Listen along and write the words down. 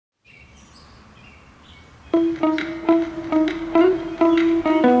Siva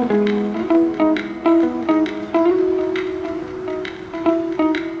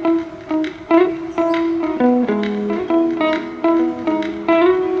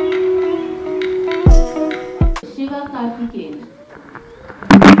Karthikeyan.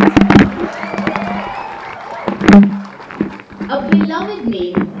 A beloved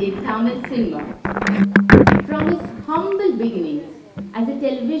name in Tamil cinema. From his humble beginnings as a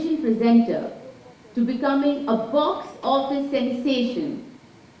television presenter to becoming a box office sensation,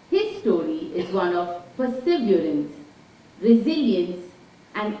 his story is one of perseverance, resilience,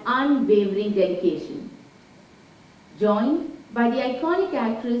 and unwavering dedication. Joined by the iconic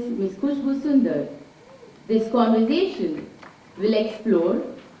actress Ms. Kushboo, this conversation will explore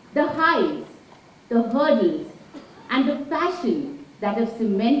the highs, the hurdles, and the passion that have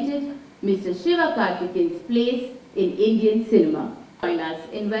cemented Mr. Siva Karthikeyan's place in Indian cinema. Join us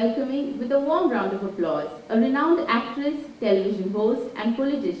in welcoming with a warm round of applause a renowned actress, television host, and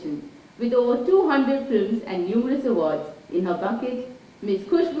politician with over 200 films and numerous awards in her bucket, Ms.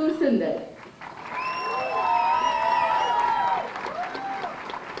 Kushboo Sundar.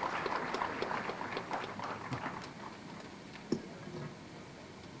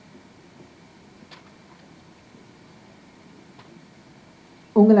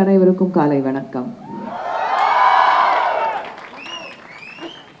 உங்கள் அனைவருக்கும் காலை வணக்கம்.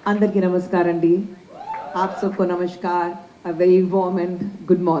 అందరికీ నమస్కారం అండి. आप सबको नमस्कार. A very warm and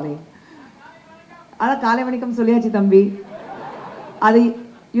good morning. அத காலை வணக்கம் சொல்லியாச்சு தம்பி. அது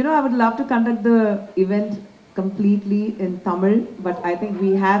I would love to conduct the event completely in Tamil, but I think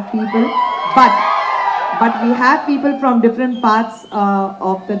we have people from different parts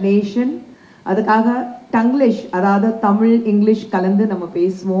of the nation. அதுக்காக Tanglish, அதாவது தமிழ் இங்கிலீஷ் கலந்து நம்ம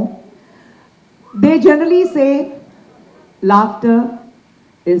பேசுவோம். They generally say laughter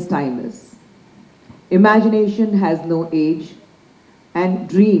is timeless. Imagination has no age and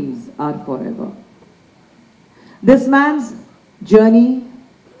dreams are forever. This man's journey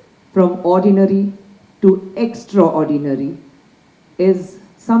from ordinary to extraordinary is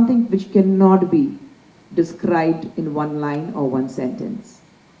something which cannot be described in one line or one sentence.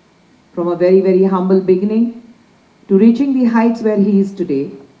 From a very, very humble beginning to reaching the heights where he is today,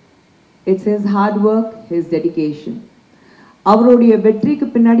 it's his hard work, his dedication. அவருடைய வெற்றிக்கு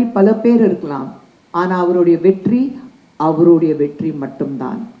பின்னாடி பல பேர் இருக்கலாம், ஆனா அவருடைய வெற்றி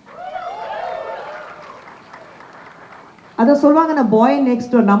மட்டும்தான். அத சொல்வாங்க, நான் பாய்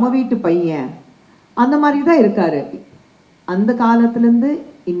நெக்ஸ்ட் டோர், நம்ம வீட்டு பையன், அந்த மாதிரி தான் இருக்காரு. அந்த காலத்துல இருந்து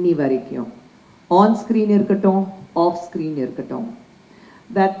இன்னி வரைக்கும் ஆன் ஸ்கிரீன் இருக்கட்டும், ஆஃப் ஸ்கிரீன் இருக்கட்டும்,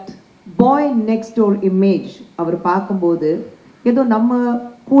 that bye next door image அவர் பார்க்கும்போது ஏதோ நம்ம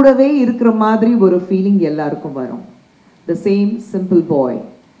கூடவே இருக்கிற மாதிரி ஒரு ஃபீலிங் எல்லாருக்கும் வரும். The same simple bye.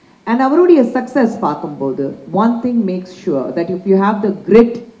 And அவருடைய சக்ஸஸ் பார்க்கும்போது one thing maths sure that if you have the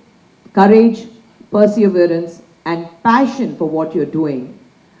grid, courage, perseverance and passion for what you're doing,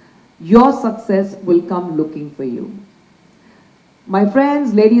 your success will come looking for you. My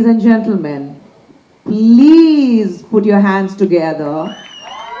friends, ladies and gentlemen, please put your hands together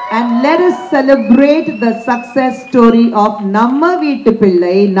and let us celebrate the success story of Namma Veettu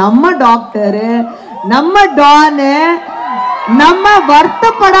Pillai, Namma Doctor, Namma Don, Namma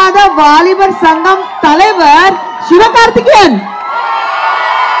Varthapadada Valibar Sangam Thalaivar Sivakarthikeyan.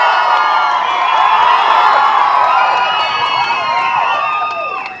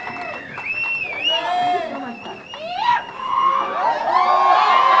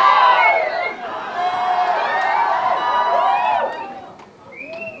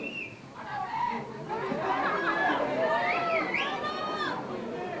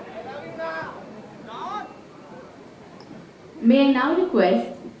 May I now request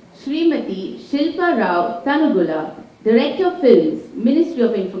Srimati Shilpa Rao Tanugula, Director of Films, Ministry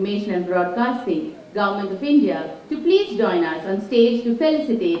of Information and Broadcasting, Government of India, to please join us on stage to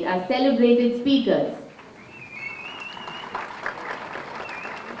felicitate our celebrated speakers.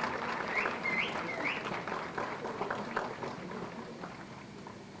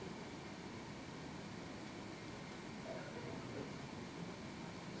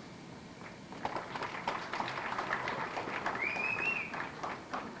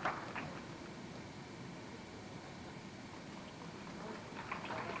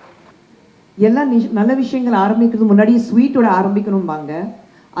 எல்லா நல்ல விஷயங்கள் ஆரம்பிக்கிறது முன்னாடி ஸ்வீட்டோட ஆரம்பிக்கணும்பாங்க.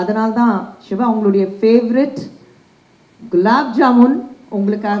 அதனால தான் சிவா உங்களுடைய favourite gulab jamun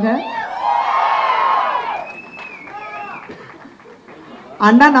உங்களுக்காக.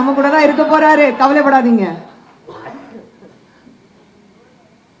 அண்ணா நம்ம கூட தான் இருக்க போறாரு, கவலைப்படாதீங்க.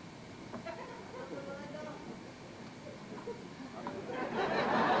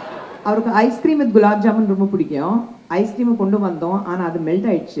 அவருக்கு ஐஸ்கிரீம் வித் குலாப் ஜாமுன் ரொம்ப பிடிக்கும். ஐஸ்கிரீம் கொண்டு வந்தோம், ஆனா அது மெல்ட்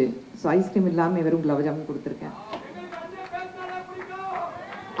ஆயிடுச்சு. ஸோ ஐஸ்கிரீம் இல்லாம வெறும் குலாப் ஜாமுன் கொடுத்துருக்கேன்.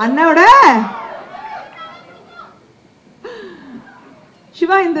 அண்ணாவோட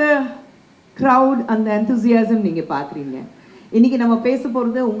சிவா, இந்த crowd and the enthusiasm நீங்க பாக்குறீங்க. இன்னைக்கு நம்ம பேச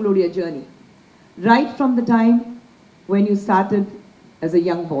போறது உங்களுடைய journey. Right from the time when you started as a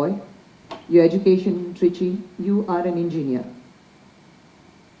young boy, your education in Trichy, you are an engineer.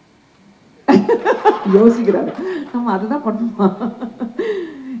 யோசிக்கிறாரு, நம்ம அதுதான் பண்ணுமா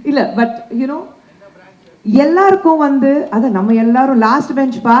இல்ல, பட் யூனோ எல்லாருக்கும் அத நம்ம எல்லாரும் லாஸ்ட்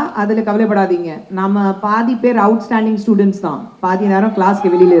பெஞ்ச் பா, அதுல கவலைப்படாதீங்க. நம்ம பாதி பேர் அவுட்ஸ்டாண்டிங் ஸ்டூடெண்ட்ஸ் தான், பாதி நேரம்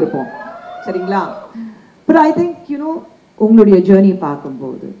கிளாஸ்க்கு வெளியில இருப்போம், சரிங்களா? பட் ஐ திங்க் யூனோ உங்களுடைய ஜேர்னி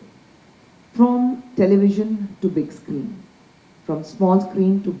பார்க்கும்போது from television to big screen, from small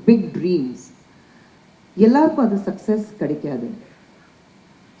screen to big dreams, எல்லாருக்கும் அது சக்சஸ் கிடைக்காது.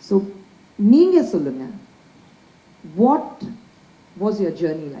 ஸோ நீங்க சொல்லுங்க, what was your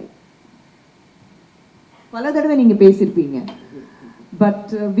journey like? பல தடவை நீங்க பேசியிருப்பீங்க,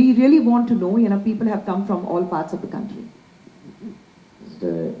 but we really want to know, ஏன்னா people have come from all parts of the country.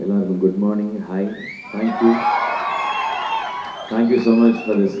 எல்லாருக்கும் good morning, hi, thank you so much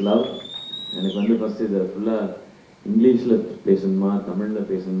for this love. எனக்கு first இதை ஃபுல்லாக இங்கிலீஷில் பேசணுமா தமிழில்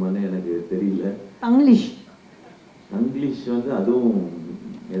பேசணுமான்னு எனக்கு தெரியல. இங்கிலீஷ் அதுவும்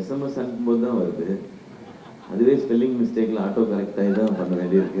எஸ்எம்எஸ் அனுப்பும்போது தான் வருது, அதுவே ஸ்பெல்லிங் மிஸ்டேக்கில் ஆட்டோ கரெக்டாகி தான் பண்ண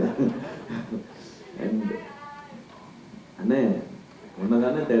வேண்டியிருக்கு. அண்ட் அண்ணே உன்னை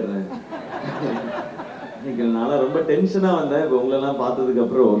தானே தேடுறேன். இன்னைக்கு நான் ரொம்ப டென்ஷனாக வந்தேன். இப்போ உங்களெல்லாம்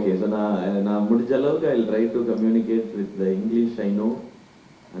பார்த்ததுக்கப்புறம் ஓகே. ஸோ நான் முடிஞ்ச அளவுக்கு I try to communicate with the English I know.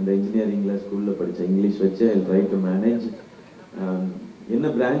 அந்த இன்ஜினியரிங்கில் ஸ்கூலில் படித்த இங்கிலீஷ் வச்சு ஐ ட்ரை டு மேனேஜ். என்ன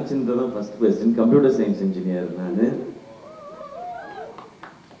பிரான்ச்சுன்றதான் first question. Computer science engineer நான்.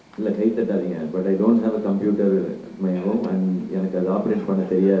 இல்லை கை தட்டாதீங்க, but I don't have a computer at my home and எனக்கு அது ஆப்ரேட் பண்ண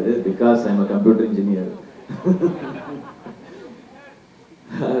தெரியாது, because I am a computer engineer.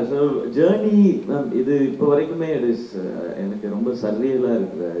 So journey இது இப்போ வரைக்குமே இட் இஸ் எனக்கு ரொம்ப சர்ரியலாக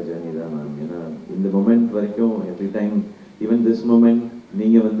இருக்கிற ஜேர்னி தான் மேம். ஏன்னா இந்த மொமெண்ட் வரைக்கும் every time, even this moment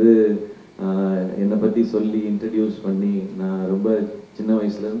நீங்கள் என்னை பற்றி சொல்லி இன்ட்ரடியூஸ் பண்ணி, நான் ரொம்ப சின்ன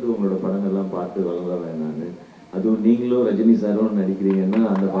வயசுலேருந்து உங்களோட படங்கள்லாம் பார்த்து வளர்ந்தவன் நான். அதுவும் நீங்களும் ரஜினி சாரும் நடிக்கிறீங்கன்னா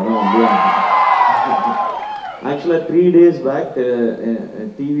அந்த படம் ஆக்சுவலாக 3 days பேக்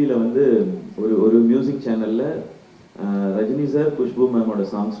டிவியில் ஒரு மியூசிக் சேனலில் ரஜினி சார் குஷ்பூ மேமோட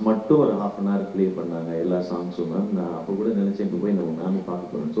சாங்ஸ் மட்டும் ஒரு 1/2 an hour ப்ளே பண்ணாங்க, எல்லா சாங்ஸும் மேம். நான் அப்போ கூட நினச்சேன் இப்போ போய் நம்ம நானும்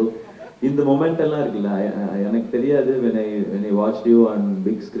பார்க்க போகிறேன். ஸோ இந்த மொமெண்ட் எல்லாம் இருக்குல்ல, எனக்கு தெரியாது when I watched you on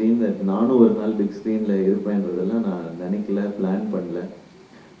big screen that நானும் ஒரு நாள் பிக் ஸ்க்ரீனில் இருப்பேன்றதெல்லாம் நான் நினைக்கல, பிளான் பண்ணல.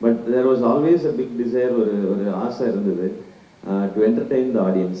 But there was always a big desire, ஒரு ஆசை இருந்தது டு என்டர்டெயின் த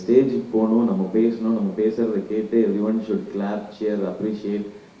ஆடியன்ஸ். ஸ்டேஜுக்கு போகணும், நம்ம பேசணும், நம்ம பேசுகிறத கேட்டு every one should clap, shear, appreciate,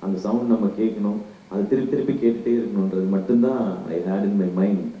 அந்த சவுண்ட் நம்ம கேட்கணும், அது திருப்பி கேட்டுகிட்டே இருக்கணுன்றது மட்டும்தான் ஐ had in my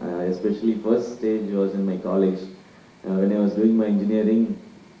mind. Especially first stage was in my college when I was doing my engineering.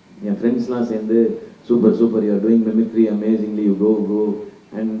 என் ஃப்ரெண்ட்ஸ்லாம் சேர்ந்து super you are doing mimicry amazingly, you go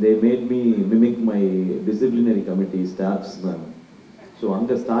and they made me mimic my disciplinary committee staffs ma'am. So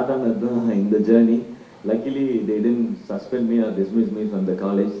அங்கே start ஆனது தான் இந்த journey. Luckily, they didn't suspend me or dismiss me from the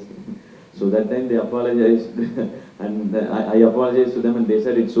college. So that time they apologized and I apologized to them and they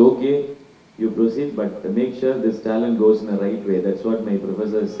said it's okay, you proceed, but make sure this talent goes in a right way. That's what my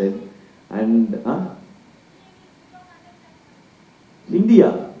professor said. And India.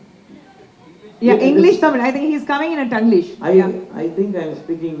 Yeah, English Tamil. I think he's coming in a Tanglish. I think I'm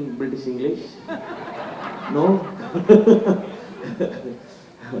speaking British English. No.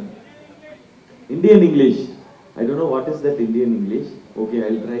 Indian English. I don't know what is that Indian English. Okay,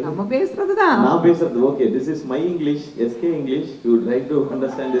 I'll try. நம்ம பேசுறது தான். நான் பேசுறது. Okay, this is my English, SK English. You try to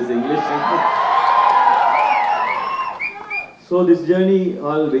understand this English. So this journey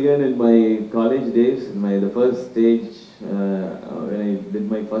all began in my college days. The first stage, when I did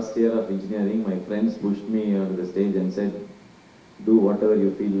my first year of engineering, my friends pushed me onto the stage and said, do whatever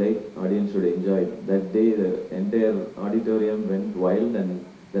you feel like, audience should enjoy it. That day the entire auditorium went wild and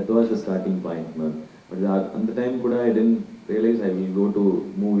that was the starting point, man. But at the time kuda I didn't realize I will go to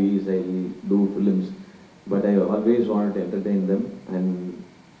movies, I will do films, but I always wanted to entertain them. And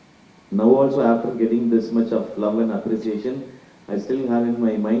now also after getting this much of love and appreciation, I still have in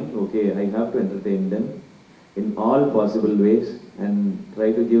my mind, okay, I have to entertain them in all possible ways and try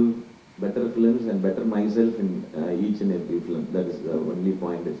to give better films and better myself in each and every film. That is the only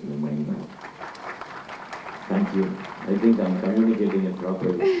point that's in my mind now. Thank you. I think I'm communicating it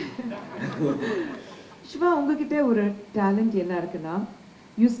properly. Siva, உங்ககிட்ட ஒரு talent என்ன இருக்குன்னா,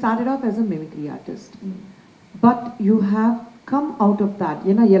 You started off as a mimicry artist, but you have come out of that.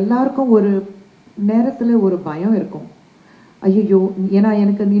 ஏன்னா எல்லாருக்கும் ஒரு நேரத்துல ஒரு பயம் இருக்கும். ஐயோ, ஏன்னா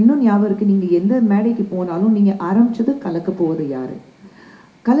எனக்கு இன்னும் ஞாபகம் இருக்கு, நீங்க எந்த மேடைக்கு போனாலும் நீங்க ஆரம்பிச்சது கலக்க போவது யாரு,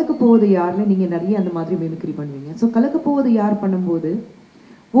 கலக்க போவது யாருன்னு நீங்க நிறைய அந்த மாதிரி மிமிக்ரி பண்ணுவீங்க. ஸோ கலக்க போவது யார் பண்ணும்போது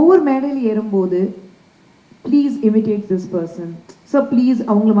ஒவ்வொரு மேடையில் ஏறும்போது please imitate this person, so please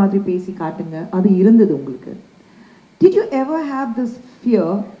அவங்கள மாதிரி பேசி காட்டுங்க, அது இருந்தது உங்களுக்கு. Did you ever have this fear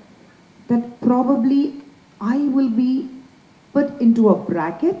that probably I will be put into a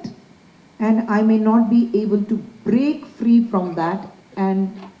bracket and I may not be able to break free from that and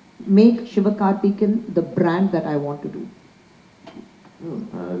make Sivakarthikeyan the brand that I want to do?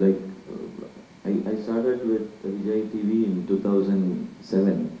 I started with Vijay TV in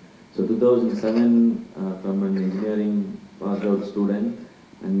 2007. So 2007, from an engineering passed out student,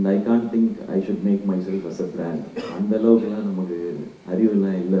 and I can't think I should make myself as a brand.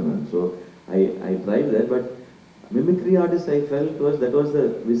 So I tried that, but mimicry artist I felt that was the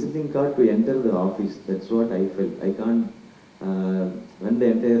visiting card to enter the office. That's what I felt. I can't run the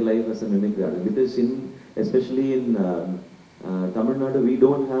entire life as a mimicry artist, because especially in Tamil Nadu, we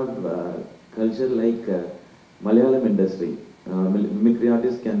don't have culture like Malayalam industry. Mimicry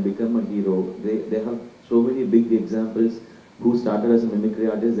artists can become a hero. They have so many big examples who started as a mimicry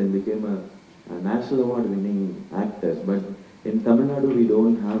artist and became a national award winning actors. But in Tamil Nadu, we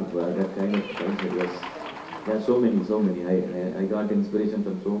don't have that kind of culture. Yes. There are so many. I got inspiration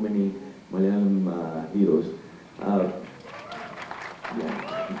from so many Malayalam heroes. Yeah.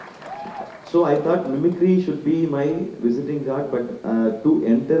 So I thought mimicry should be my visiting card, but to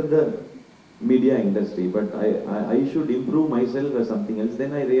enter the media industry, but I should improve myself or something else.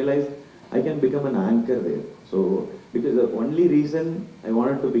 Then I realized I can become an anchor there. So because the only reason I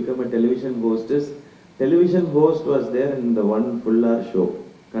wanted to become a television host is, television host was there in the one full hour show.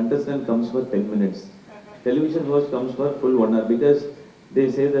 Contestant comes for 10 minutes. Television host comes for full 1 hour, because they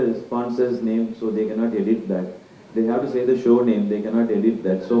say the sponsor's name, so they cannot edit that. They have to say the show name, they cannot edit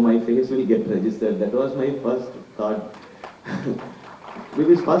that. So my face will get registered. That was my first thought.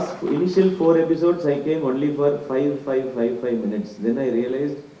 Because first initial 4 episodes I came only for 5 minutes. Then I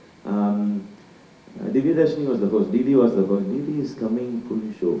realized Divya Darshini was the host, Didi was the host. Didi is coming full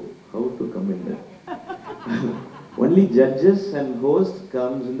show. How to come in there? Only judges and host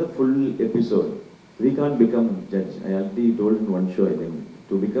comes in the full episode. We can't become judge. I already told in one show, I think,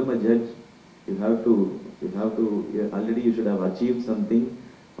 to become a judge, you have to already you should have achieved something,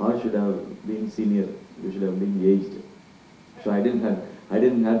 or should have been senior. You should have been aged. So I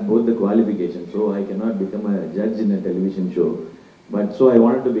didn't have both the qualifications. So I cannot become a judge in a television show. But so I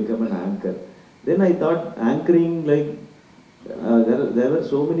wanted to become an anchor. Then I thought anchoring, like there were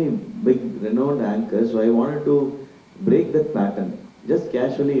so many big renowned anchors. So I wanted to break that pattern. Just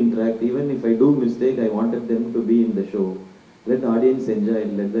casually interact. Even if I do mistake, I wanted them to be in the show. Let the audience enjoy.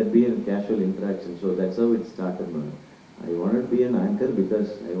 Let that be a casual interaction. So that's how it started. I wanted to be an anchor because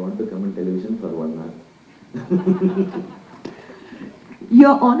I want to come on television for 1 hour.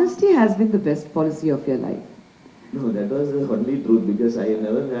 Your honesty has been the best policy of your life. No, that was the only truth, because I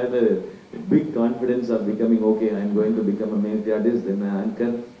never had a big confidence of becoming, okay, I'm going to become a mimicry artist, then an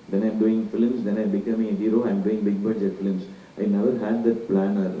anchor, then I'm doing films, then I'm becoming a hero, I'm doing big budget films. I never had that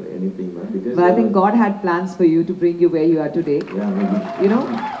plan or anything, man. Because but I think God had plans for you to bring you where you are today. Yeah, maybe. You know,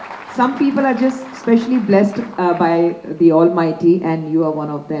 some people are just specially blessed by the Almighty, and you are one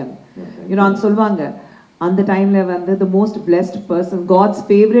of them. Yeah, you know, on Solvanga, on the time level, the most blessed person, God's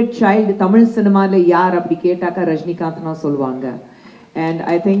favorite child, Tamil cinema le yaar apdi ketaka Rajnikant na solvanga. And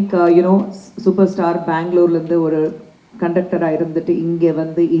I think, you know, superstar Bangalore lende oru conductor irundittu inge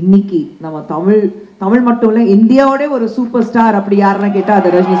vandu inniki nama Tamil mattum illa India ode oru superstar apdi yaarna ketta adu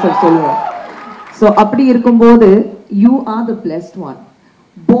Rajni sir solluva. So apdi irukumbodhu you are the blessed one.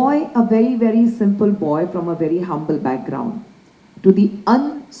 Boy, a very simple boy from a very humble background, to the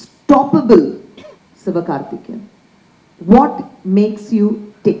unstoppable Sivakarthikeyan. What makes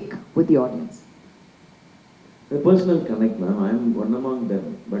you tick with the audience? The personal connect, ma'am. I am one among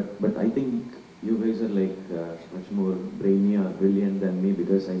them, but I think you guys are like much more brainy or brilliant than me,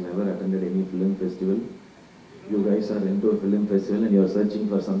 because I never attended any film festival. You guys are into a film festival and you are searching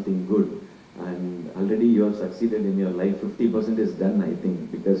for something good, and already you have succeeded in your life. 50% is done, I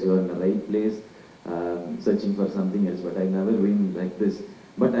think, because you are in the right place, searching for something else. But I never been like this.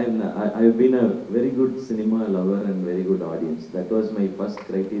 But I've been a very good cinema lover and very good audience. That was my first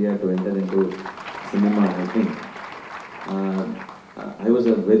criteria to enter into cinema, I think. I was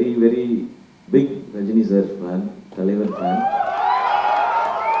a very big Rajini sir fan, Talaivar fan.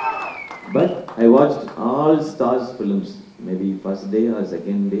 But I watched all stars films, maybe first day or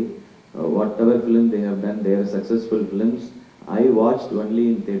second day. Whatever film they have done, they are successful films. I watched only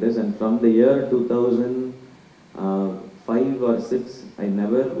in theatres, and from the year 2005 or 6, I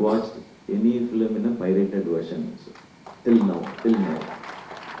never watched any film in a pirated version. So, till now.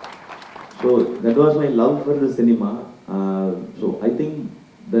 So that was my love for the cinema. So I think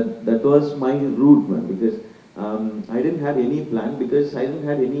that was my route, man, because I didn't have any plan, because I didn't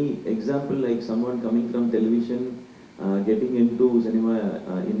have any example like someone coming from television getting into cinema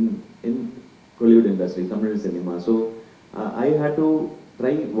in Hollywood industry, Tamil cinema. So I had to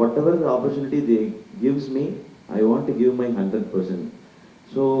try whatever the opportunity they gives me. I want to give my 100%.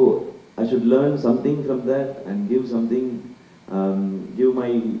 So I should learn something from that and give something. Give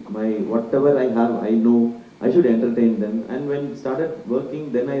my whatever I have, I know, I should entertain them. And when started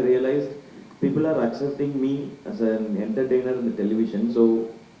working, then I realized people are accepting me as an entertainer in the television, so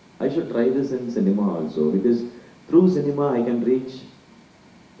I should try this in cinema also, because through cinema I can reach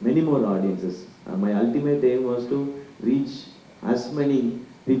many more audiences. My ultimate aim was to reach as many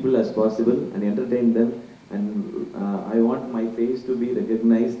people as possible and entertain them, and I want my face to be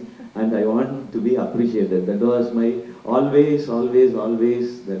recognized and I want to be appreciated. That was my always,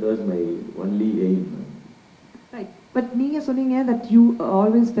 that was my only aim. Right. But நீங்க சொன்னீங்க that you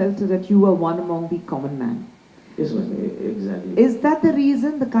always felt that you were one among the common man. Yes, ma'am, exactly. Is that the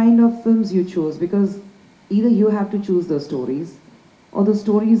reason, the kind of films you chose? Because either you have to choose the stories or the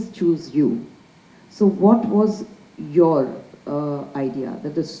stories choose you. So what was your idea?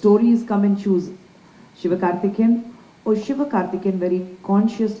 That the stories come and choose Sivakarthikeyan, or Sivakarthikeyan very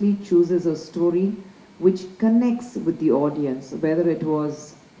consciously chooses a story which connects with the audience, whether it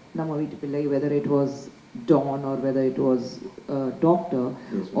was Namma Veettu Pillai, whether it was Dawn, or whether it was Doctor,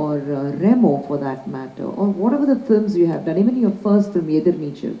 yes, or Remo for that matter, or whatever the films you have done, even your first film,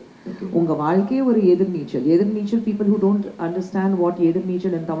 Edirneechal. Unga vaalkaiye oru Edirneechal. Edirneechal, people who don't understand what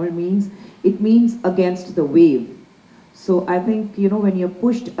Edirneechal in Tamil means, it means against the wave. So I think, you know, when you're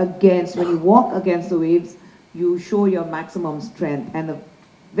pushed against, when you walk against the waves, you show your maximum strength. And the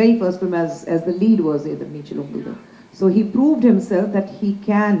very first film as the lead was Edirneechal Ungaldu. So he proved himself that he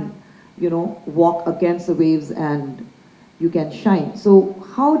can, you know, walk against the waves and you can shine. So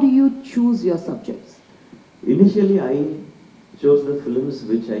how do you choose your subjects? Initially, I chose the films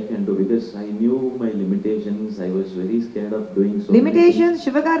which I can do, because I knew my limitations. I was very scared of doing so. Limitations,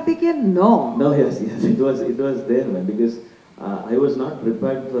 Sivakarthikeyan? No. No, yes, it was there, man, because I was not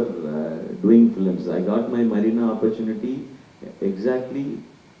prepared for doing films. I got my Marina opportunity exactly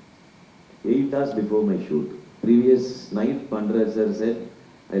 8 hours before my shoot. Previous night, Pandra sir said,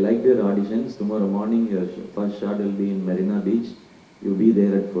 I liked your auditions. Tomorrow morning, your first shot will be in Marina Beach. You'll be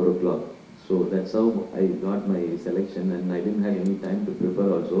there at 4 o'clock. So that's how I got my selection, and I didn't have any time to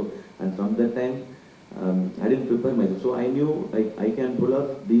prepare also. And from that time, I didn't prepare myself. So I knew I can pull off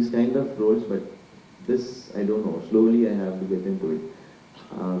these kind of roles, but this, I don't know. Slowly I have to get into it.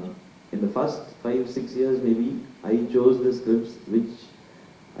 In the first 5-6 years maybe, I chose the scripts which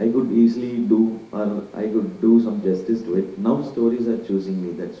I could easily do, or I could do some justice to it. Now stories are choosing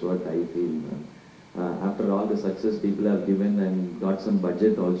me. That's what I feel. After all the success people have given and got some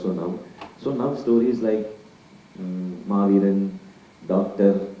budget also now. So now stories like Maviran,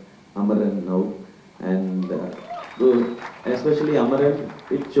 Doctor, Amaran now, and especially Amaran,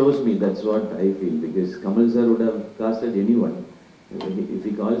 it shows me. That's what I feel, because Kamal sir would have casted anyone. If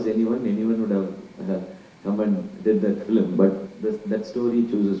he calls anyone would have come and did that film. But that story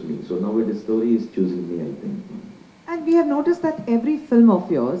chooses me. So now the story is choosing me, I think. And we have noticed that every film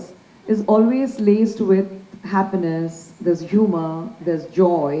of yours is always laced with happiness, there's humor, there's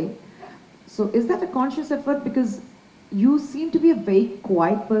joy. So is that a conscious effort? Because you seem to be a very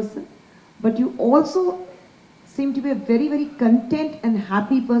quiet person, but you also seem to be a very, very content and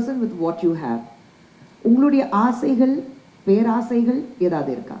happy person with what you have. Ungludia ஆசைகள், பேராசைகள்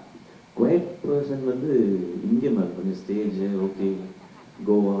ஏதாவது இருக்கா? Quiet person வந்து இங்கே ma'am கொஞ்சம் stage okay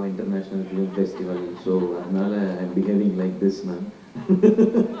Goa international film festival, so அதனால I am behaving like this ma'am.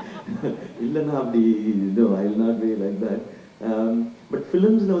 இல்லைன்னா அப்படி I will not be like that. But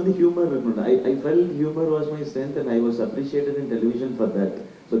ஃபிலிம்ஸில் வந்து ஹியூமர் இருக்கணும். I felt humour was my strength and I was appreciated in television for that.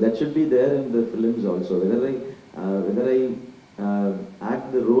 So that should be there in the films also. Whether I act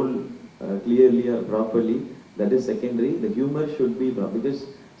the role clearly or properly, that is secondary. The humor should be because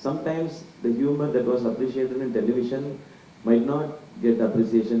sometimes the humor that was appreciated in television might not get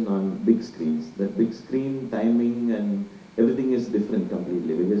appreciation on big screens. The big screen timing and everything is different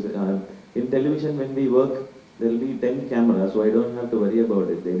completely, because in television when we work there will be 10 cameras, so I don't have to worry about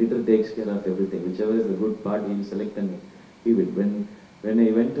it. The editor takes care of everything. Whichever is the good part he will select and give it. When when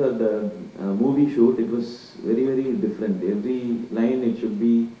I went to the movie shoot, it was very, very different. Every line it should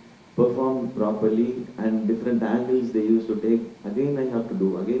be performed properly, and different angles they used to take. Again I have to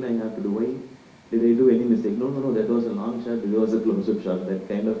do, again I have to do. Why did I do any mistake? No, no, no, that was a long shot, it was a close-up shot. That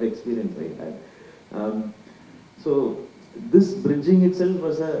kind of experience I had. So this bridging itself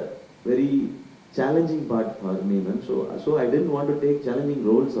was a very challenging part for me, man. So I didn't want to take challenging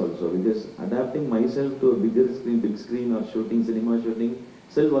roles also, because adapting myself to a bigger screen, big screen, or shooting, cinema shooting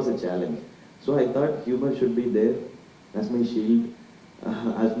itself was a challenge. So I thought humor should be there as my shield,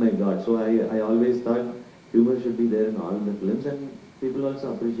 as my God. So I always thought humor should be there in all the films, and people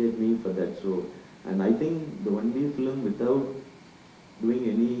also appreciate me for that. So, and I think the only film without doing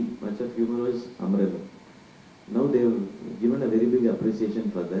any much of humor was Amaran. Now they have given a very big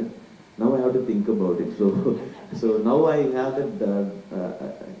appreciation for that. Now I have to think about it. So now I have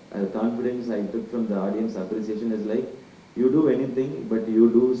that confidence I took from the audience. Appreciation is like, you do anything, but you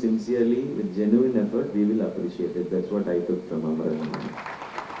do sincerely with genuine effort, we will appreciate it. That's what I took from Amaran.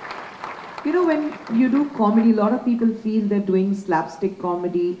 You know, when you do comedy, a lot of people feel that doing slapstick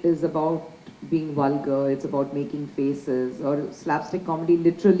comedy is about being vulgar, it's about making faces, or slapstick comedy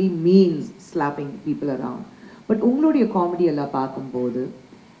literally means slapping people around. But ungalodia comedy alla paakumbodhu,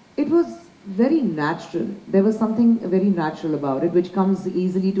 it was very natural. There was something very natural about it, which comes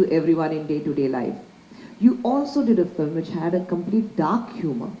easily to everyone in day-to-day life. You also did a film which had a complete dark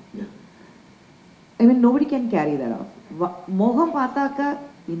humor. Yeah. I mean, nobody can carry that off. Moham paataka,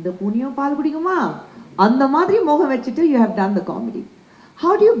 inda puniyam paal kudikuma, andha madri moham vechittu you have done the comedy.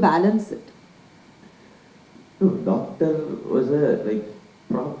 How do you balance it? No, Doctor was a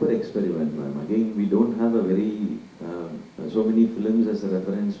proper experiment, ma'am. Again, we don't have a very so many films as a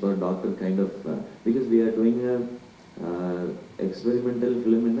reference for Doctor kind of because we are doing a experimental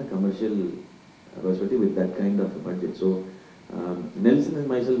film in a commercial perspective with that kind of budget. So Nelson and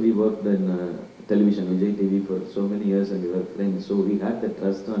myself, we worked in television, Vijay TV for so many years, and we were friends. So we had the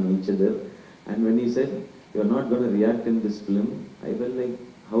trust on each other. And when he said, "You're not going to react in this film," I felt like,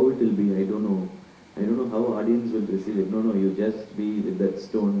 how it will be, I don't know. I don't know how audience will receive it. No, you just be with that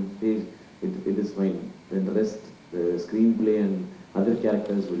stone face. It is fine. Then the rest, the screenplay and other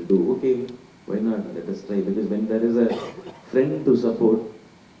characters will do. Okay, why not? Let us try. Because when there is a friend to support,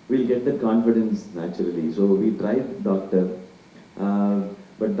 we'll get that confidence naturally. So we tried Doctor.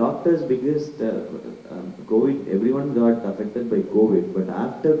 But Doctor's biggest COVID, everyone got affected by COVID. But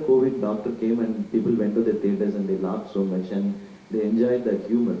after COVID, Doctor came and people went to the theaters and they laughed so much and they enjoyed that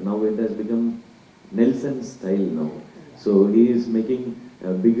humor. Now it has become Nelson's style now. So he is making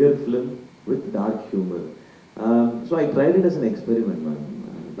a bigger film with dark humor. So I tried it as an experiment,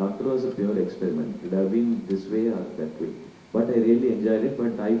 man. Doctor was a pure experiment. It would have been this way or that way. But I really enjoyed it.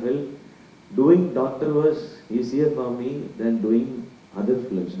 But I felt doing Doctor was easier for me than doing other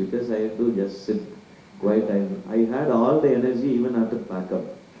films because I had to just sit quiet. I had all the energy even after pack-up.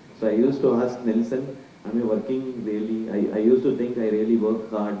 So I used to ask Nelson, am I working really? I used to think I really work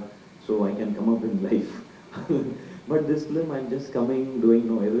hard so I can come up in life. But this film, I'm just coming, doing,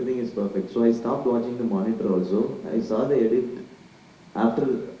 no, everything is perfect. So I stopped watching the monitor also. I saw the edit after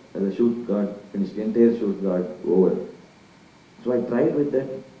the shoot got finished, the entire shoot got over. So I tried with that.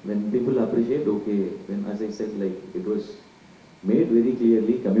 When people appreciate, okay, when, as I said, like, it was made very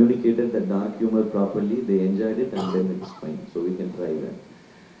clearly, communicated the dark humor properly, they enjoyed it, and then it's fine. So we can try that.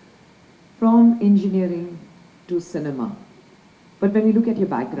 From engineering to cinema. But when we look at your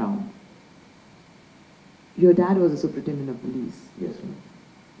background, your dad was a superintendent of police. Yes, ma'am.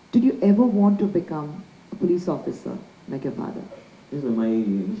 Did you ever want to become a police officer like your father? Yes, ma'am. My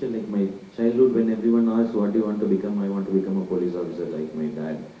initial, like my childhood, when everyone asks what do you want to become, I want to become a police officer like my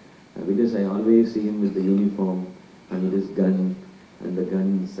dad. Because I always see him with the uniform and with his gun and the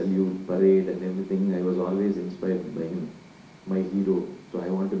gun salute, parade and everything. I was always inspired by him, my hero. So I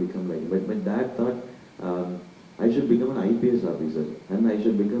want to become like him. But my dad thought I should become an IPS officer and I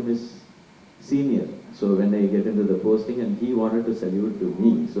should become his senior. So when I get into the posting, and he wanted to salute to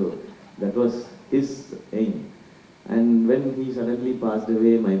me. So that was his aim. And when he suddenly passed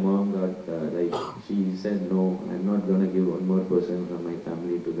away, my mom got she said, no, I'm not going to give one more person from my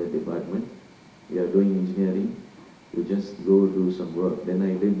family to the department. We are doing engineering. You just go do some work. Then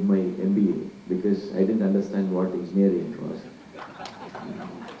I did my MBA because I didn't understand what engineering was.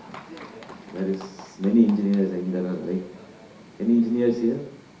 There is many engineers in there, right? Any engineers here?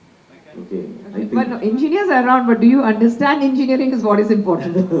 Okay. I think Well, no, engineers are around, but do you understand engineering is what is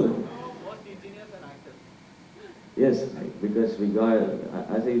important? Yes, because we got,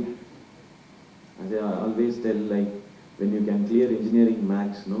 as I always tell, like, when you can clear engineering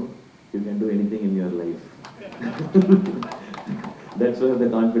max, no, you can do anything in your life. that's where the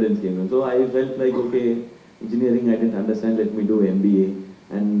confidence came in. So I felt like, okay, engineering I didn't understand, let me do MBA.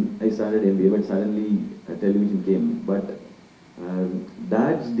 And I started MBA, but suddenly television came. But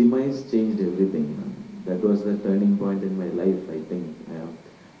Dad's demise changed everything. That was the turning point in my life, I think.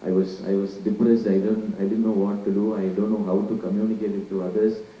 I was depressed. I didn't know what to do. I don't know how to communicate it to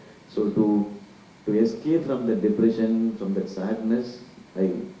others. So to escape from the depression, from that sadness, I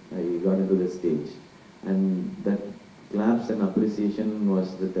got into the stage. And that claps and appreciation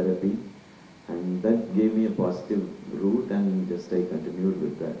was the therapy. And that gave me a positive route, and just I continued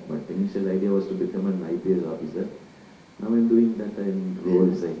with that. But initial idea was to become an IPS officer. Now I'm doing that in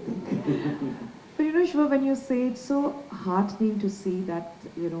roles, I think. But you know, Shiva, when you say it's so heartening to see that,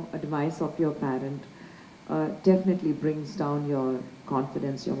 you know, advice of your parent definitely brings down your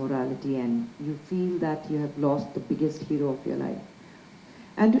confidence, your morality, and you feel that you have lost the biggest hero of your life.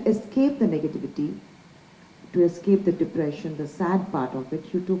 And to escape the negativity, to escape the depression, the sad part of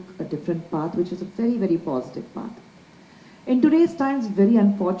it, you took a different path, which is a very, very positive path. In today's times, very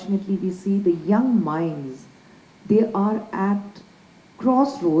unfortunately, we see the young minds, they are at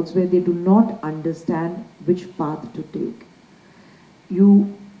crossroads where they do not understand which path to take.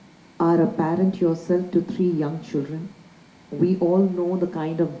 You are a parent yourself to 3 young children. We all know the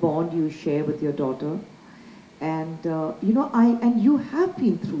kind of bond you share with your daughter. And, you know, and you have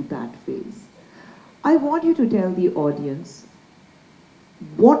been through that phase. I want you to tell the audience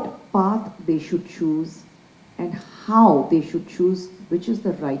what path they should choose and how they should choose which is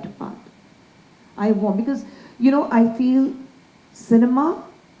the right path. Because, you know, I feel cinema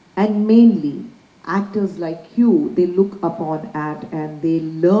and mainly actors like you, they look upon at and they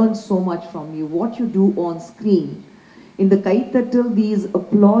learn so much from you. What you do on screen. In the Kaitatal, these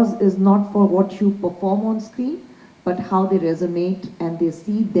applause is not for what you perform on screen, but how they resonate and they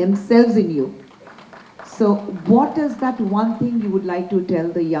see themselves in you. So what is that one thing you would like to tell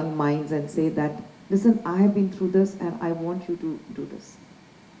the young minds and say that, listen, I have been through this and I want you to do this?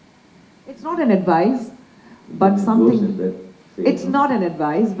 It's not an advice, but something, it's not an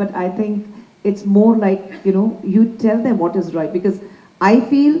advice, but I think it's more like, you know, you tell them what is right, because I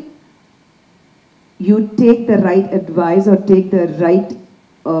feel you take the right advice or take the right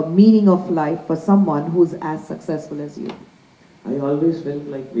meaning of life for someone who's as successful as you. I always felt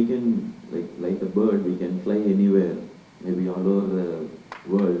like we can, like a bird, we can fly anywhere, maybe all over the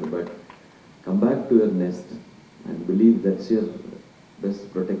world, but come back to your nest and believe that's your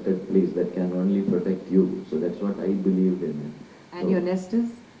best protected place that can only protect you. So that's what I believed in. And so, your nest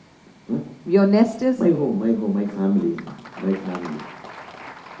is? Huh? Your nest is? My home, my family.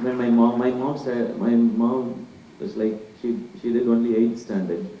 Then my mom was like, she did only 8th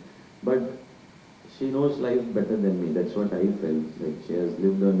standard, but she knows life better than me. That's what I felt. Like she has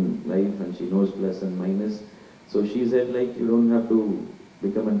lived on life and she knows plus and minus. So she said, like, you don't have to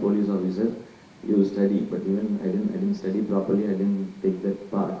become a police officer. You study. But even I didn't study properly. I didn't take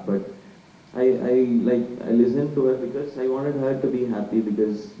that part. But I listened to her because I wanted her to be happy,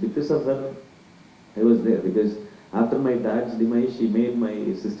 because of her I was there. Because after my dad's demise, she made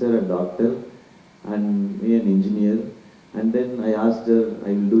my sister a doctor and me an engineer. And then I asked her,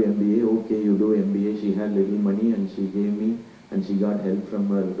 I will do MBA. Okay, you do MBA. She had little money and she gave me, and she got help from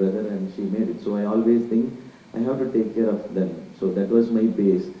her brother and she made it. So I always think I have to take care of them. So that was my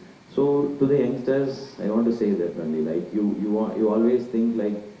base. So to the youngsters, I want to say that only, like you always think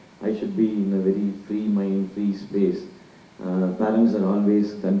like I should be in a very free mind, free space. Parents are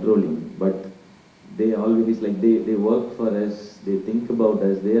always controlling, but they always like they work for us. They think about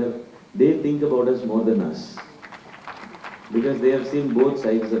us. They think about us more than us. Because they have seen both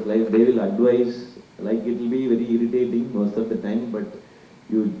sides of life. They will advise, like it will be very irritating most of the time, but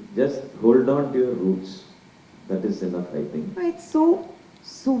you just hold on to your roots. That is enough, I think. It's so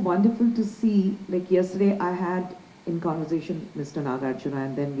wonderful to see. Like yesterday I had in conversation Mr. Nagarjuna,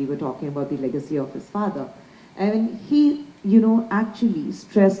 and then we were talking about the legacy of his father. And he, you know, actually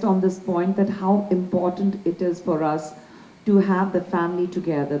stressed on this point that how important it is for us to have the family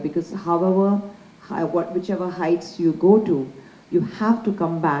together, because whichever heights you go to, you have to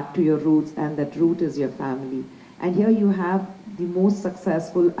come back to your roots, and that root is your family. And here you have the most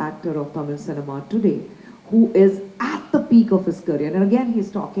successful actor of Tamil cinema today, who is at the peak of his career. And again,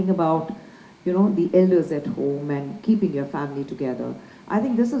 he's talking about, you know, the elders at home and keeping your family together. I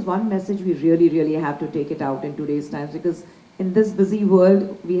think this is one message we really, really have to take it out in today's times, because in this busy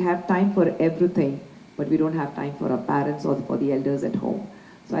world, we have time for everything, but we don't have time for our parents or for the elders at home.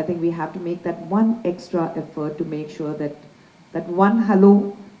 So I think we have to make that one extra effort to make sure that that one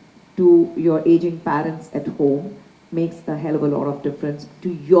hello to your aging parents at home makes a hell of a lot of difference to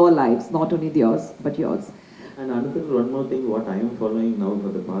your lives, not only yours, but yours. And another one more thing, what I am following now for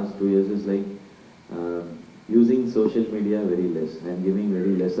the past 2 years is like using social media very less and giving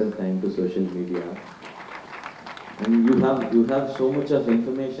very lesser time to social media. And you have so much of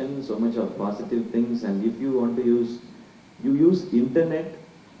information, so much of positive things, and if you want to use internet.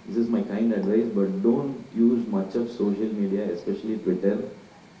 This is my kind advice, but don't use much of social media, especially Twitter.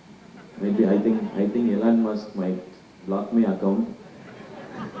 Maybe I think Elon Musk might block my account.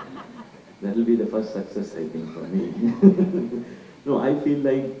 That will be the first success, I think, for me. No, I feel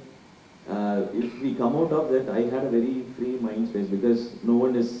like if we come out of that, I had a very free mind space because no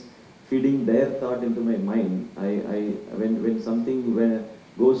one is feeding their thought into my mind. When something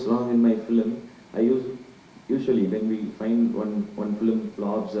goes wrong in my film, usually when we find one film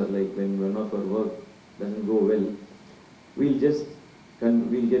flops or like when one of our work doesn't go well, we'll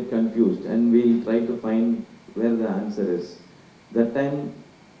get confused and we'll try to find where the answer is. That time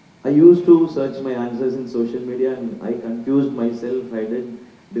I used to search my answers in social media and I confused myself. I did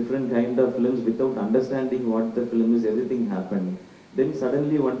different kind of films without understanding what the film is. Everything happened. Then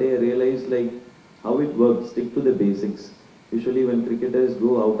suddenly one day I realized like how it works. Stick to the basics. Usually when cricketers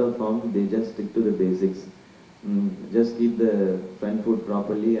go out of form, they just stick to the basics. Just keep the front foot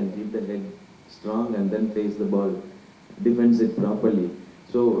properly and keep the head strong and then face the ball. Defends it properly.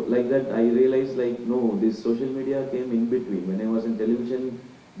 So like that I realized like no, this social media came in between. When I was in television,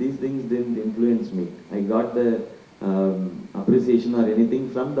 these things didn't influence me. I got the appreciation or anything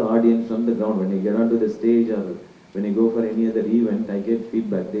from the audience, from the ground. When I get onto the stage or when I go for any other event, I get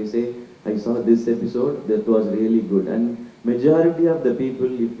feedback. They say, I saw this episode, that was really good. And majority of the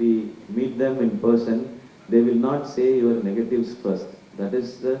people, if we meet them in person, they will not say your negatives first. That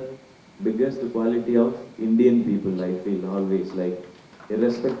is the biggest quality of Indian people, I feel, always. Like,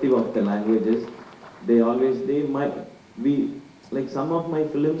 irrespective of the languages, they might be, like some of my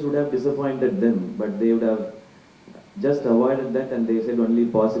films would have disappointed them, but they would have just avoided that and they said only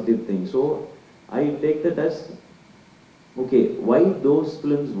positive things. So I take that as, okay, why those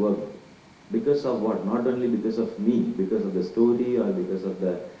films work? Because of what? Not only because of me, because of the story or because of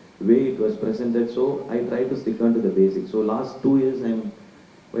the way it was presented. So I try to stick on to the basics. So last 2 years I'm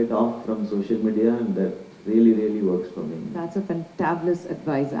quite off from social media and that really works for me. That's a fantabulous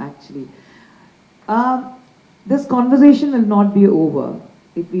advice actually. This conversation will not be over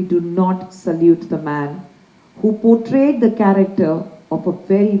if we do not salute the man who portrayed the character of a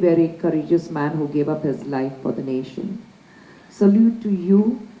very courageous man who gave up his life for the nation. Salute to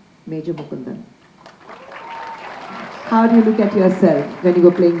you, Major Mukundan. How do you look at yourself when you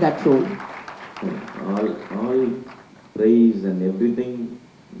were playing that role? All praise and everything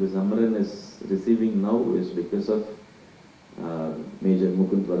this Amaran is receiving now is because of Major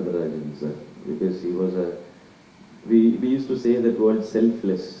Mukund Varadarajan sir, because he was we used to say that word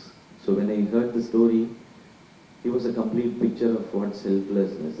selfless. So when I heard the story, he was a complete picture of what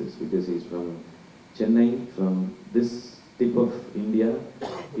selflessness is, because he's from Chennai, from this tip of India.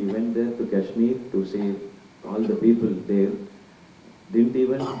 He went there to Kashmir to save all the people there. Didn't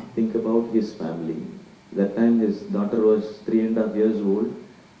even think about his family. That time his daughter was 3.5 years old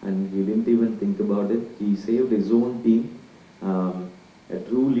and he didn't even think about it. He saved his own team, a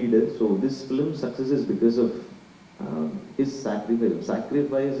true leader. So this film success is because of his sacrifice.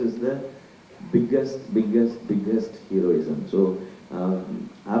 Sacrifice is the biggest heroism. So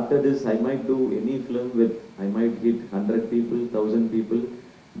after this I might do any film with, I might hit 100 people, 1,000 people,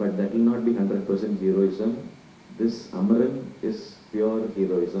 but that will not be 100% heroism. This Amaran is pure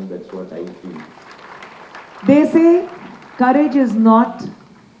heroism. That's what I feel. They say courage is not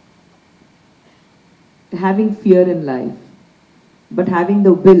having fear in life, but having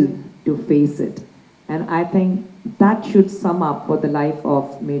the will to face it. And I think that should sum up for the life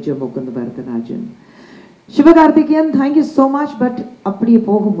of Major Mukund Varadarajan. Sivakarthikeyan, thank you so much, but அப்படியே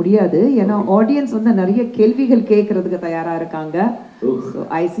போக முடியாது ஏன்னா audience வந்து நிறைய கேள்விகள் கேட்கறதுக்கு தயாரா இருக்காங்க. So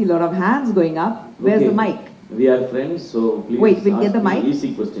I see a lot of hands going up. Where's the mic? We are friends, so please wait, we'll get the mic.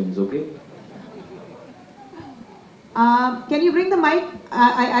 Easy questions, okay? Can you bring the mic?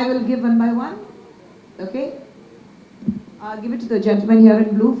 I will give one by one. Okay. Give it to the gentleman here in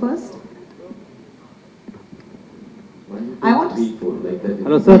blue first. 1, 2, I want 3, 4, like that.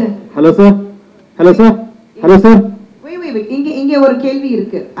 Hello sir. Hello sir. Hello sir. Hello sir. Wait. Inge ஒரு கேள்வி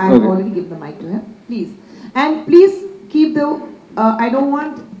இருக்கு. I have already given the mic to him. Please. And please keep the I don't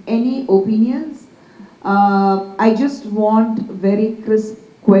want any opinions. I just want very crisp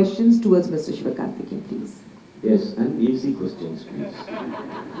questions towards Mr. Sivakarthikeyan, please. Yes, and easy questions, please.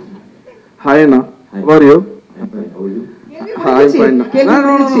 Hi Anna. Hi. How are you? I'm fine. How are you? Hi, I'm fine.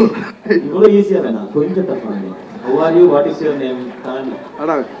 No. It's easier, Anna. How are you? What is your name? Tani.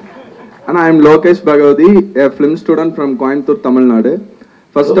 Ada. And I am Lokesh Bhagavati, a film student from Coimbatore, Tamil Nadu.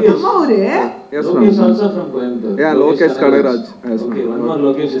 First of all, yes, Lokesh also from Coimbatore. Yeah, Lokesh Kanagaraj. Yes, okay, one more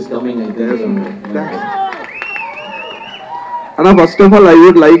Lokesh is coming, I think. And first of all, I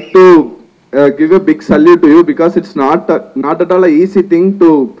would like to give a big salute to you because it's not at all an easy thing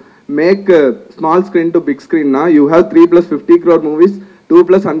to make a small screen to big screen. Now you have 3 plus 50 crore movies, 2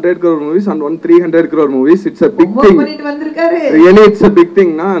 plus 100 crore movies, and 1 300 crore movies. It's a big thing. Really, it's a big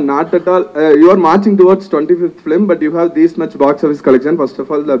thing. Nah? Not at all. You are marching towards 25th film, but you have this much box office collection. First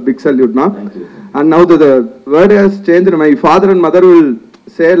of all, the big salute. Nah? Thank you. And now the word has changed. My father and mother will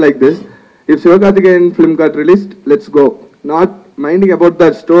say like this: if Sivakarthikeyan film got released, let's go. Not minding about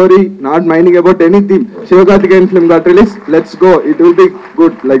the story, not minding about anything. Sivakarthikeyan film got released, let's go. It will be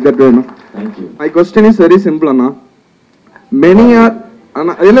good like that way. No? Thank you. My question is very simple, Anna. Many are,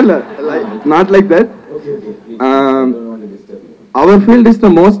 not like that. Okay. I don't want to disturb you. Our field is the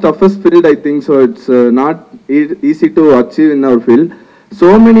most toughest field, I think, so it's not easy to achieve in our field.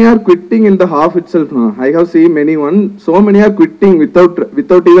 So many are quitting in the half itself. No? I have seen so many are quitting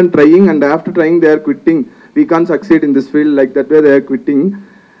without even trying, and after trying they are quitting. We can't succeed in this field, like that way they are quitting.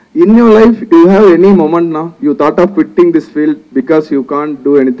 In your life, do you have any moment now you thought of quitting this field because you can't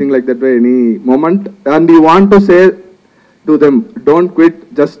do anything like that way, any moment, and you want to say to them, don't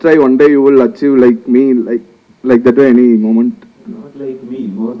quit, just try, one day you will achieve like me, like that way, any moment? Not like me,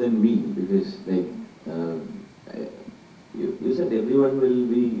 more than me, because like you said everyone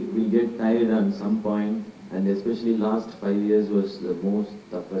will get tired at some point, and especially last 5 years was the most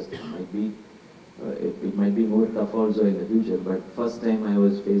toughest. It might be more tough also in the future, but first time I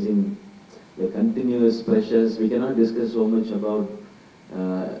was facing the continuous pressures. We cannot discuss so much about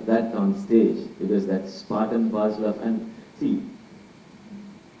that on stage, because that's part and parcel of, and see,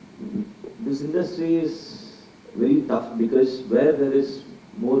 this industry is very tough, because where there is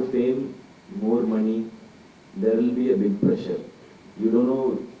more fame, more money, there will be a big pressure. You don't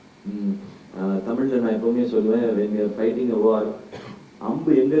know, Tamil and I when we are fighting a war,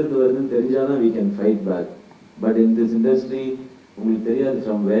 we can fight back. But in this industry,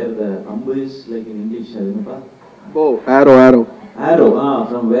 from where the ambu is, like in English, Bow, arrow. Arrow,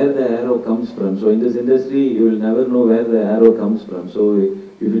 from where the arrow comes from. So in this industry, you will never know where the arrow comes from. So you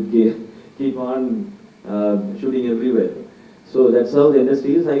should keep on shooting everywhere. So that's how the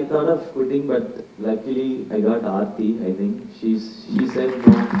industry is. I thought of quitting, but luckily I got Aarti, I think. She said,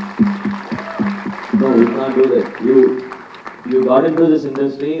 no, we can't do that. You got into this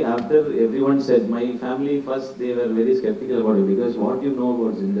industry after everyone said, my family first, they were very skeptical about it, because what you know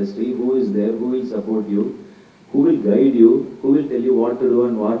about this industry, who is there, who will support you, who will guide you, who will tell you what to do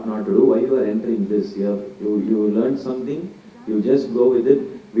and what not to do, why you are entering this. You learned something, you just go with it.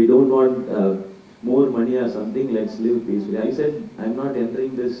 We don't want more money or something, let's live peacefully. I said, I'm not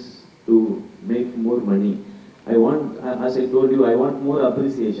entering this to make more money. I want, as I told you, I want more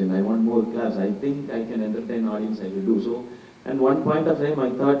appreciation, I want more class. I think I can entertain audience, I will do so. And one point of time, I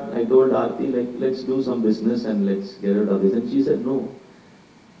told Aarti, like, let's do some business and let's get out of this. And she said, no.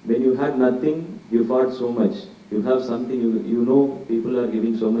 When you had nothing, you fought so much. You have something, you know people are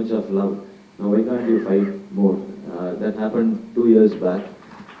giving so much of love. Now why can't you fight more? That happened 2 years back.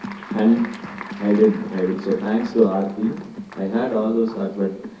 And I did. So thanks to Aarti, I had all those thoughts.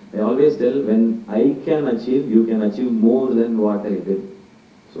 But I always tell, when I can achieve, you can achieve more than what I did.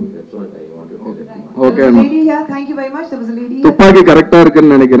 So that's what I wanted to tell you. Okay, there was a lady here. Thank you very much. There was a lady here. துப்பாக்கி கரெக்டா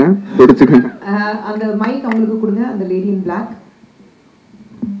இருக்குன்னு நினைக்கிறேன். பிடிச்சுக்கங்க. அந்த mic அவங்களுக்கு கொடுங்க, அந்த lady in black.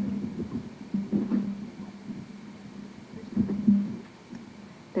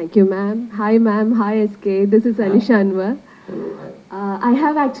 Thank you, ma'am. Hi, ma'am. Hi, SK. This is Anisha Anwar. I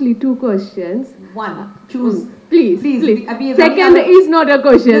have actually 2 questions. One. Choose. Please. Second is not a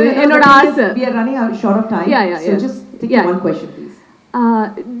question. Not answer. We are running out short of time. Yeah. So just take one question, please.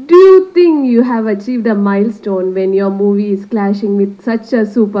 Do you think you have achieved a milestone when your movie is clashing with such a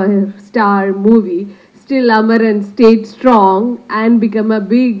superstar movie? Still, Amaran stayed strong and become a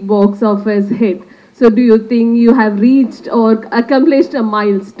big box office hit. So, do you think you have reached or accomplished a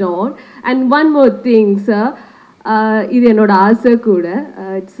milestone? And one more thing, sir. இது என்னோட ஆசை கூட.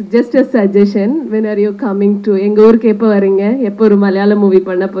 It's just a suggestion. When are you coming to எங்க ஊருக்கு எப்போ வரீங்க? எப்போ ஒரு மலையாள மூவி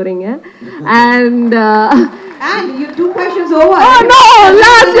பண்ண போறீங்க? And you 2 questions over. Oh no,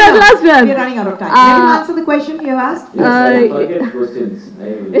 last one. We are running out of time. Can you answer the question you have asked? Yes, I forget questions.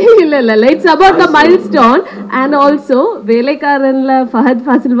 இல்ல, it's about the milestone. And also வேலைக்காரன்ல Fahadh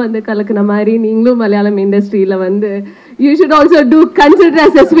Fazil வந்து கலக்குன மாதிரி நீங்களும் மலையாளம் இண்டஸ்ட்ரியில வந்து you should also consider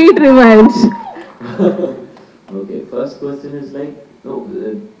as a sweet revenge. Okay, first question is like, no,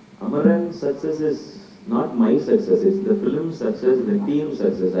 Amaran's success is not my success, it's the film success, the team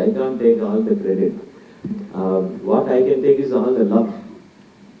success. I can't take all the credit. What I can take is all the love.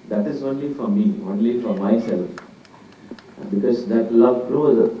 That is only for me, only for myself. Because that love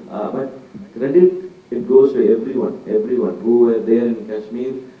grows, but credit, it goes to everyone who were there in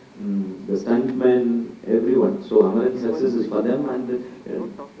Kashmir, the stuntmen, everyone. So Amaran's success is for them, and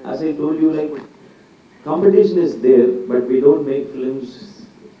as I told you, like, competition is there, but we don't make films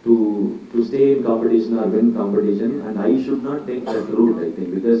to stay in competition or win competition, and I should not take that route, I think,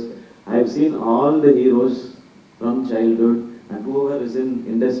 because I have seen all the heroes from childhood, and whoever is in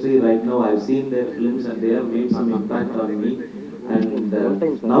industry right now, I've seen their films and they have made some impact on me. And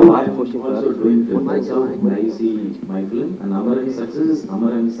now I'm also doing film. That's how I see my film. And Amaran's success is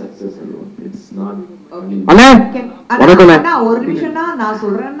Amaran's success alone. It's not. ஒரு நிமிஷம்னா நான்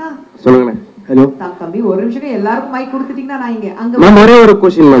சொல்றேன்னா சொல்லுங்க. Hello தம்பி, ஒரு நிமிஷம் எல்லாருக்கும் mic கொடுத்துட்டீங்கன்னா நான் இங்க அங்க மேம் ஒரே ஒரு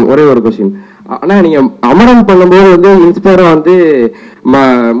கொஸ்டின். ஆனா நீங்க அமரன் பண்ணும்போது வந்து இன்ஸ்பயரா வந்து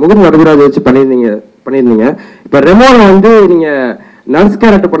முகுந்த் வரதராஜ் வச்சு பண்ணியிருந்தீங்க. இப்ப ரெமோல வந்து நீங்க நர்ஸ்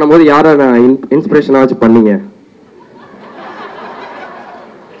கேரக்டர் பண்ணும்போது யாரை இன்ஸ்பிரேஷனா வச்சு பண்ணீங்க?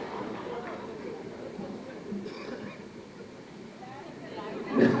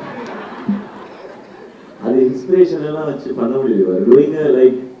 அது இன்ஸ்பிரேஷன் எல்லாம் வச்சு பண்ண முடியல. டூயிங்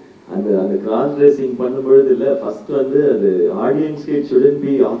லைக் அந்த கிராஸ் ட்ரெஸ்ஸிங் பண்ணும்பொழுது இல்ல, ஃபர்ஸ்ட் வந்து அது ஆடியன்ஸ்க்கு it shouldn't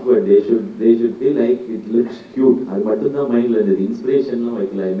be awkward. they should feel like it looks cute. அது மட்டும் தான் மைண்ட்ல இருந்தது. இன்ஸ்பிரேஷன்லாம்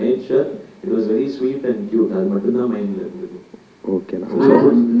வைக்கல. I made sure it was very sweet and cute. அது மட்டும் தான் மைண்ட்ல இருந்தது. Okay.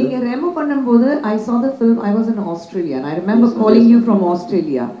 நீங்க ரெமோ பண்ணும்போது I saw the film. I was in Australia and I remember calling you from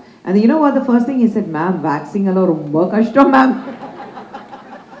Australia. And you know what the first thing he said, ma'am, waxing எல்லாம் ரொம்ப கஷ்டம் ma'am.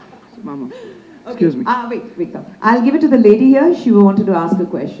 Mama. Okay. Excuse me. Wait. I'll give it to the lady here. She wanted to ask a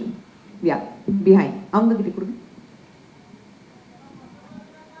question. Yeah, behind. அவங்க கிட்ட கொடுங்க.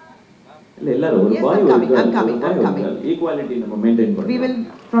 இல்ல எல்லாரும் ஒரு பாய் ஒரு girl. I'm coming. Equality நம்ம மெயின்टेन பண்ணனும். We will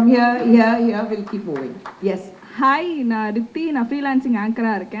from here we'll keep moving. Yes. Hi, நான் ரித்தி, நான் ஃப்ரீலான்சிங்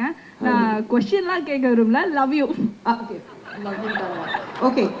ஆங்கரா இருக்கேன். நான் क्वेश्चன்லாம் கேட்க விரும்பல. Love you. Okay.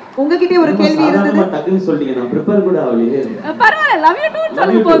 ஓகே, உங்ககிட்ட ஒரு கேள்வி இருந்தது. டக்குன்னு சொல்றீங்க, நான் ப்ரிப்பேர் கூட ஆவலையே. பரவாயில்லை, லவ் யூ டு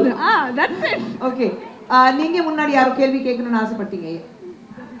சொல்லுங்க போதும். That's it. ஓகே, நீங்க முன்னாடி யாரோ கேள்வி கேட்கணும்னு ஆசைப்பட்டீங்க.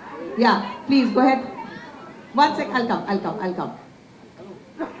 யா, please go head. One sec, I'll come.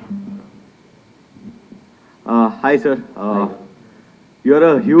 Hi sir. You're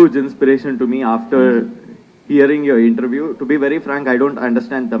a huge inspiration to me after hearing your interview. To be very frank, I don't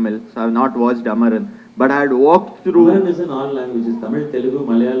understand Tamil, so I have not watched Amaran. But I had walked through. Amaran is in all languages: Tamil, Telugu,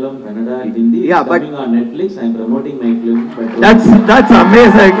 Malayalam, Kannada, Hindi. Yeah, but coming on Netflix. I'm promoting my film. That's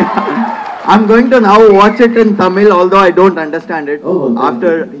amazing. I'm going to now watch it in Tamil, although I don't understand it.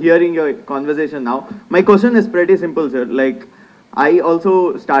 After hearing your conversation now, my question is pretty simple, sir. Like, I also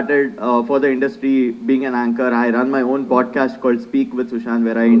started for the industry being an anchor. I run my own podcast called Speak with Sushant,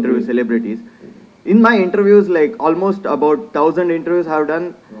 where I interview celebrities. In my interviews, like almost about 1,000 interviews I've done,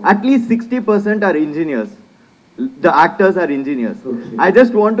 at least 60% are engineers. The actors are engineers. Okay. I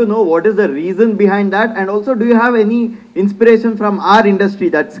just want to know what is the reason behind that, and also do you have any inspiration from our industry,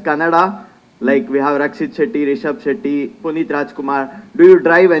 that's Kannada? Like we have Rakshit Shetty, Rishabh Shetty, Puneet Rajkumar. Do you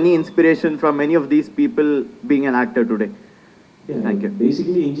derive any inspiration from any of these people being an actor today? Yeah, thank you.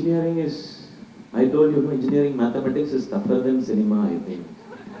 Basically, engineering is, I told you, engineering mathematics is tougher than cinema, I think.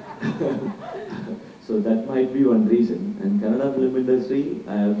 So that might be one reason. And Kannada film industry,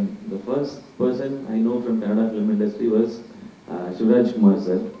 the first person I know from Kannada film industry was Shivraj Kumar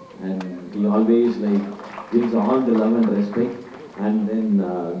sir, and he always like gives all the love and respect. And then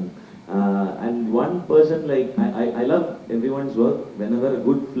and one person, like I love everyone's work. Whenever a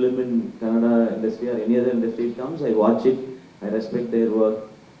good film in Kannada industry or any other industry comes, I watch it. I respect their work.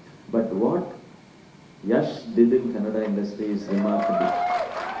 But what Yash did in Kannada industry is remarkable.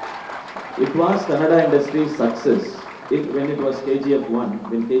 It was Kannada industry's success. When it was KGF 1,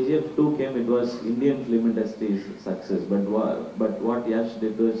 when KGF 2 came, it was Indian film industry's success. But what Yash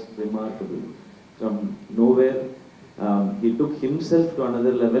did was remarkable. From nowhere, he took himself to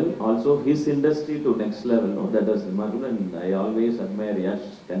another level. Also, his industry to next level. No, that was remarkable, and I always admire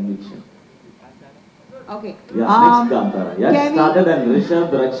Yash's conviction. Okay. Yeah, next Kantara. Yash started, and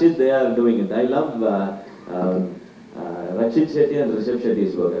Rishabh, Rakshit, they are doing it. I love Rakshit Shetty and Rishabh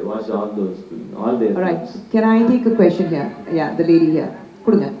Shetty's work. I watched all those, all their All right. films. Can I take a question here? Yeah, the lady here.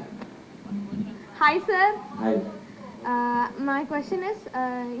 Kudunga. Hi sir. Hi. My question is,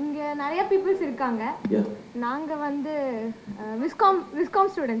 இங்க நிறைய peoples இருக்காங்க. Yeah. நாங்க வந்து viscom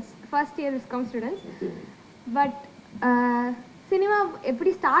students, first year viscom students. But cinema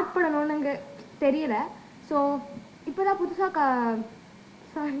எப்படி start பண்ணணும்னு தெரியல. So இப்போதான்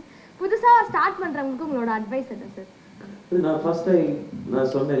புதுசா ஸ்டார்ட் பண்றவங்களுக்கு உங்களோட அட்வைஸ் என்ன சார்? நான்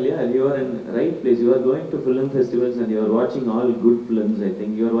சொன்னேன் இல்லையா, you are in right place. You are going to film festivals and you are watching all good films. I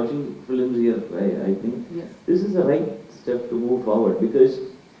think you are watching films here. I think yes. This is the right step to move forward, because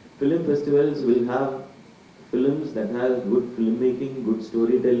film festivals will have films that have good filmmaking, good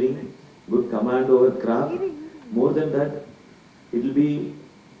storytelling, good command over craft. More than that, it will be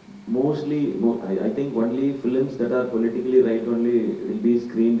mostly, I think only films that are politically right only will be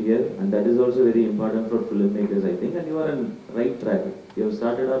screened here, and that is also very important for filmmakers, I think. And you are on right track. You have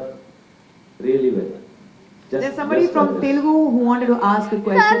started up really well. There's somebody from Telugu who wanted to ask a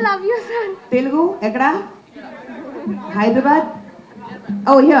question. Sir, love you, sir. Telugu, ekada? Hyderabad?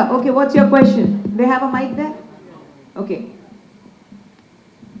 Oh, here. Okay, what's your question? They have a mic there? Okay.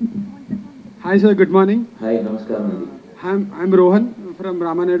 Hi, sir. Good morning. Hi, namaskaram. I'm Rohan from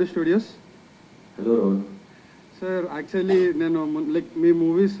Ramanadu Studios. Hello, Rohan. Sir, actually, నేను like మీ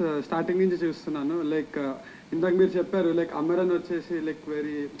movies starting నుంచి చూస్తున్నాను. Like ఇందాక మీరు చెప్పారు like Amaran వచ్చేసి like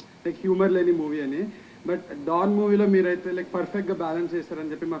very like humour లేని movie అని, but don మూవీలో మీరైతే లైక్ పర్ఫెక్ట్గా బ్యాలెన్స్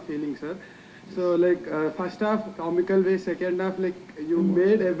చేస్తారని చెప్పి మా feeling sir. So like first half comical way, second half like you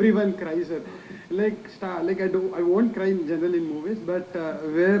made every one cry sir. Like I won't cry in general in movies, but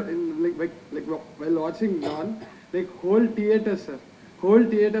where in like while watching Dawn, like whole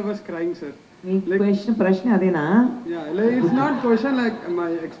theater was crying, sir. Like question adena? Yeah, like it's not question, like my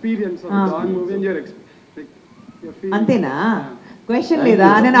experience of Dawn movie and your feeling. Antena? Question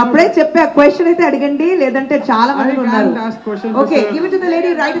లేదా? నేను అప్పుడే చెప్పా question అయితే అడగండి, లేదంటే చాలా మంది ఉన్నారు. Okay, give it to the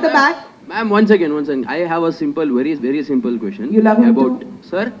lady right at the back. Ma'am, once again, I have a simple, very simple question. You love him about, too?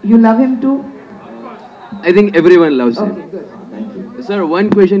 Sir? You love him too? I think everyone loves him. Okay, good. Thank you. Sir, one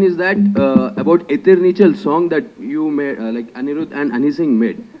question is that about Eternal song that you made, like Anirudh and Honey Singh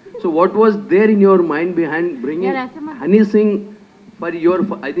made. So what was there in your mind behind bringing Honey Singh for your,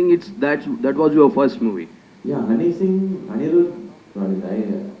 I think that was your first movie. Yeah, Honey Singh, Anirudh,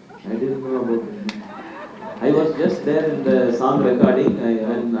 I didn't know about it. I was just there in the song recording,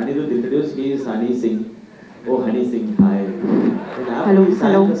 and Anirudh introduced, he is Honey Singh. Oh, Honey Singh, hi. And after he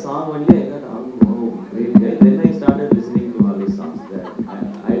sang the song only, I got, oh, great guy. Then I started listening to all his songs there.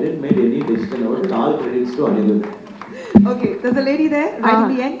 I didn't make any decision about it. All credits to Anirudh. Okay, there's a lady there, right at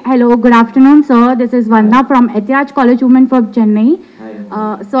the end. Hello, good afternoon, sir. This is Vanda from Ethiraj College Women from Chennai.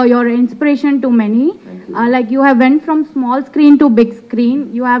 So you're an inspiration to many. Like you have went from small screen to big screen.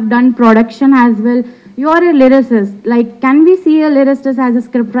 You have done production as well. You are a lyricist. Like, can we see a lyricist as a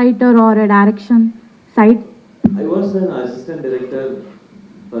scriptwriter or a direction side? I was an assistant director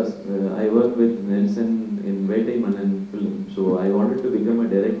first. I worked with Nelson in Vaitai Manan film, so I wanted to become a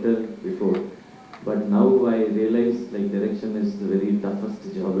director before. But now I realize like direction is the very toughest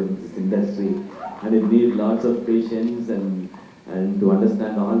job in this industry, and it needs lots of patience and to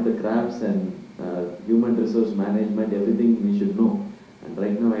understand all the crafts and human resource management, everything we should know. And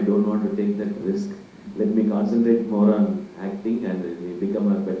right now I don't want to take that risk. Let me concentrate more on acting and become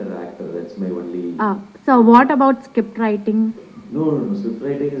a better actor. That's my only. So what about script writing? No. Script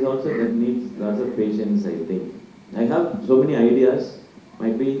writing is also, that needs lots of patience, I think. I have so many ideas.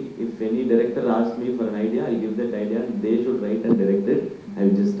 Might be if any director asks me for an idea, I'll give that idea and they should write and direct it.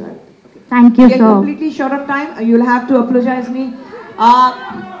 I'll just act. Thank you, We are sir. completely short of time. You'll have to apologize me.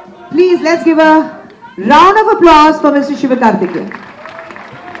 Please, let's give a round of applause for Mr. Siva Karthikeyan.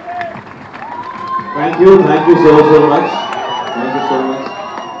 Thank you so much. Thank you so much.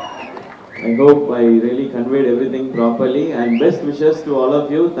 I hope I really conveyed everything properly, and best wishes to all of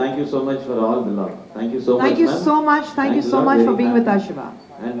you. Thank you so much for all the love. Thank you so much. Thank you so much. Thank you so much for being with us, Shiva.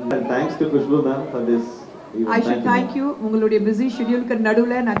 And thanks to Kushboo ma'am for this event. I should thank you. உங்களுடைய busy schedule க்கு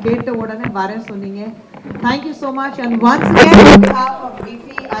நடுவுல நான் கேட்ட உடனே வரேன் சொன்னீங்க. Thank you so much, and once again on behalf of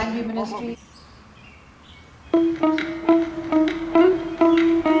IFFI and the ministry.